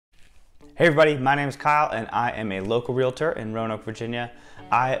Hey everybody, my name is Kyle and I am a local realtor in Roanoke, Virginia.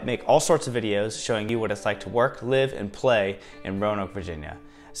 I make all sorts of videos showing you what it's like to work, live, and play in Roanoke, Virginia.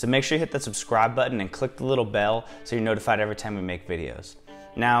 So make sure you hit that subscribe button and click the little bell so you're notified every time we make videos.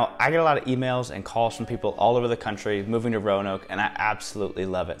 Now, I get a lot of emails and calls from people all over the country moving to Roanoke, and I absolutely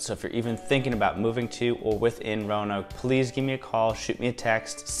love it. So if you're even thinking about moving to or within Roanoke, please give me a call, shoot me a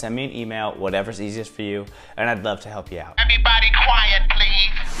text, send me an email, whatever's easiest for you, and I'd love to help you out. Everybody quiet, please.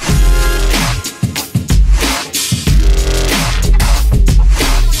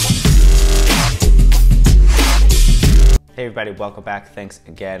 Hey everybody, welcome back. Thanks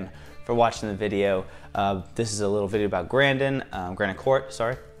again for watching the video. This is a little video about Grandin Court,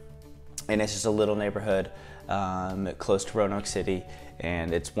 and it's just a little neighborhood close to Roanoke City,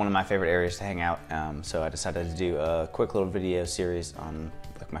 and it's one of my favorite areas to hang out. So I decided to do a quick little video series on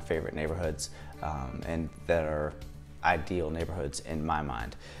like my favorite neighborhoods and that are ideal neighborhoods in my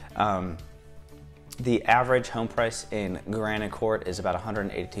mind. The average home price in Grandin Court is about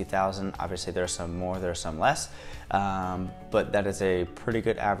 $182,000. Obviously there's some more, there's some less, but that is a pretty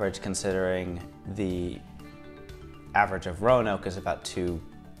good average considering the average of Roanoke is about $213,000,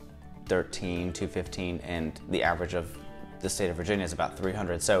 $215,000, and the average of the state of Virginia is about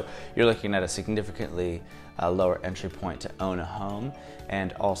 $300,000. So you're looking at a significantly lower entry point to own a home,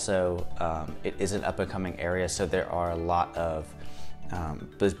 and also it is an up-and-coming area, so there are a lot of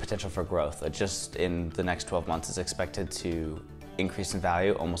there's potential for growth. Just in the next 12 months is expected to increase in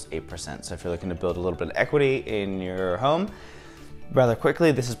value almost 8%. So if you're looking to build a little bit of equity in your home rather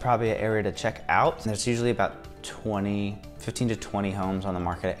quickly, this is probably an area to check out. There's usually about 15 to 20 homes on the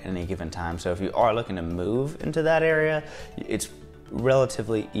market at any given time. So if you are looking to move into that area, it's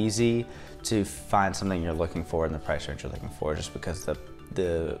relatively easy to find something you're looking for in the price range you're looking for, just because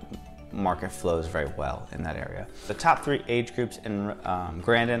the market flows very well in that area. The top 3 age groups in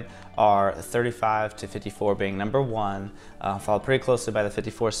Grandin are 35 to 54 being number 1, followed pretty closely by the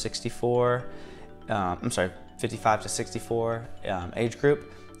 55 to 64 age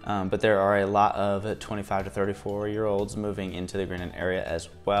group. But there are a lot of 25 to 34 year olds moving into the Grandin area as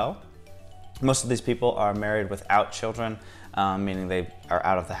well. Most of these people are married without children, meaning they are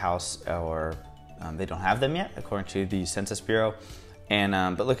out of the house or they don't have them yet, according to the Census Bureau. And,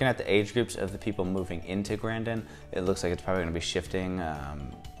 but looking at the age groups of the people moving into Grandin, it looks like it's probably going to be shifting.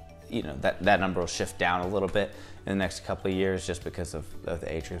 You know, that number will shift down a little bit in the next couple of years just because of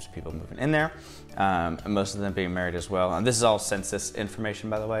the age groups of people moving in there. And most of them being married as well. And this is all census information,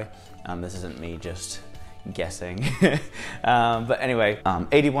 by the way. This isn't me just guessing. But anyway,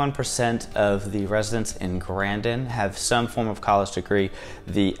 81% of the residents in Grandin have some form of college degree.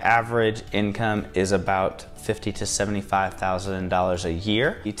 The average income is about $50,000 to $75,000 a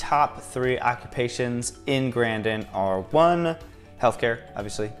year. The top 3 occupations in Grandin are 1, healthcare,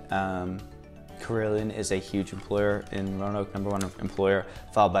 obviously. Carilion is a huge employer in Roanoke, #1 employer,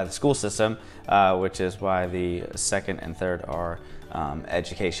 followed by the school system, which is why the 2nd and 3rd are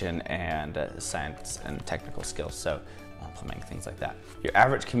education and science and technical skills, so plumbing, things like that. Your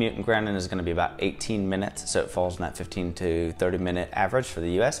average commute in Grandin is going to be about 18 minutes, so it falls in that 15 to 30 minute average for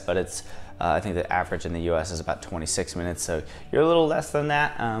the US, but it's I think the average in the US is about 26 minutes, so you're a little less than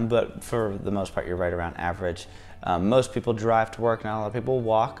that, but for the most part you're right around average. Most people drive to work, not a lot of people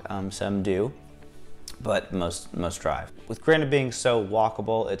walk, some do, but most drive. With Grandin being so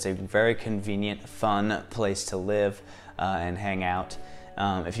walkable, it's a very convenient, fun place to live and hang out.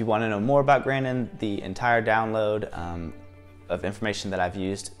 If you want to know more about Grandin, the entire download of information that I've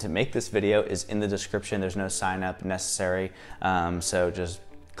used to make this video is in the description. There's no sign up necessary, so just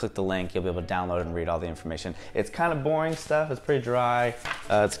click the link, you'll be able to download and read all the information. It's kind of boring stuff, it's pretty dry,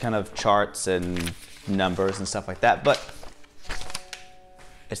 it's kind of charts and numbers and stuff like that, but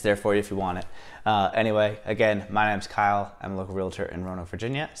it's there for you if you want it. Anyway, again, my name's Kyle. I'm a local realtor in Roanoke,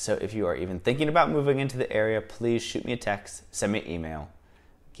 Virginia. So if you are even thinking about moving into the area, please shoot me a text, send me an email,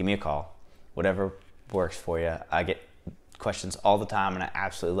 give me a call, whatever works for you. I get questions all the time and I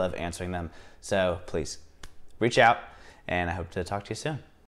absolutely love answering them. So please reach out, and I hope to talk to you soon.